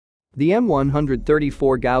The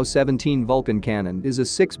M134 Gauss-17 Vulcan cannon is a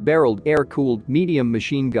six-barreled, air-cooled, medium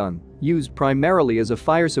machine gun used primarily as a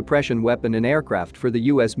fire suppression weapon in aircraft for the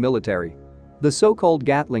U.S. military. The so-called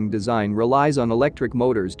Gatling design relies on electric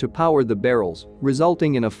motors to power the barrels,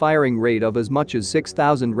 resulting in a firing rate of as much as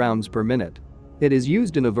 6,000 rounds per minute. It is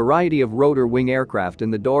used in a variety of rotor-wing aircraft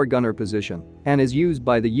in the door gunner position and is used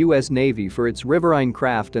by the U.S. Navy for its riverine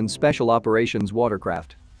craft and special operations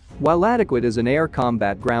watercraft. While adequate as an air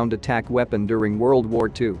combat ground attack weapon during World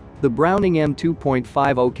War II, the Browning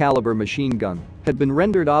M2.50 caliber machine gun had been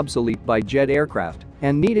rendered obsolete by jet aircraft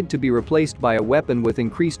and needed to be replaced by a weapon with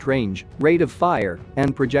increased range, rate of fire,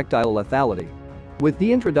 and projectile lethality. With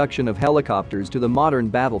the introduction of helicopters to the modern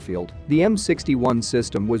battlefield, the M61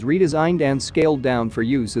 system was redesigned and scaled down for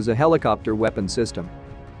use as a helicopter weapon system.